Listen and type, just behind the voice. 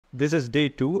This is day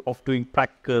 2 of doing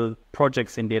practical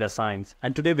projects in data science.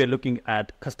 And today we're looking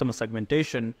at customer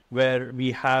segmentation, where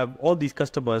we have all these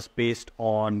customers based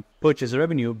on purchase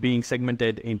revenue being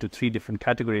segmented into 3 different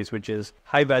categories, which is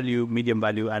high value, medium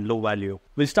value, and low value.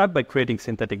 We'll start by creating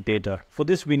synthetic data. For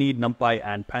this, we need NumPy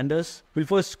and Pandas. We'll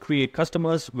first create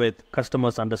customers with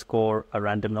customers underscore a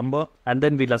random number, and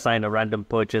then we'll assign a random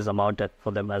purchase amount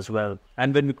for them as well.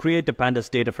 And when we create a Pandas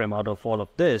data frame out of all of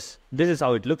this is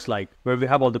how it looks like, where we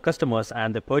have all the customers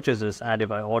and the purchases, and if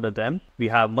I order them, we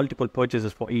have multiple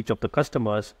purchases for each of the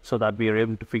customers so that we are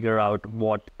able to figure out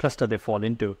what cluster they fall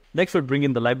into. Next, we'll bring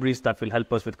in the libraries that will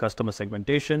help us with customer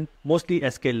segmentation, mostly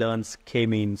sklearn's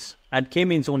k-means. And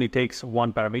k-means only takes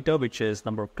one parameter, which is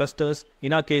number of clusters.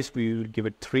 In our case, we will give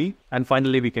it 3. And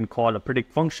finally, we can call a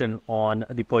predict function on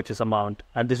the purchase amount.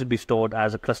 And this will be stored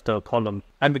as a cluster column.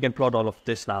 And we can plot all of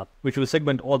this now, which will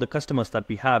segment all the customers that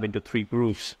we have into 3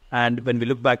 groups. And when we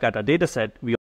look back at our data set, we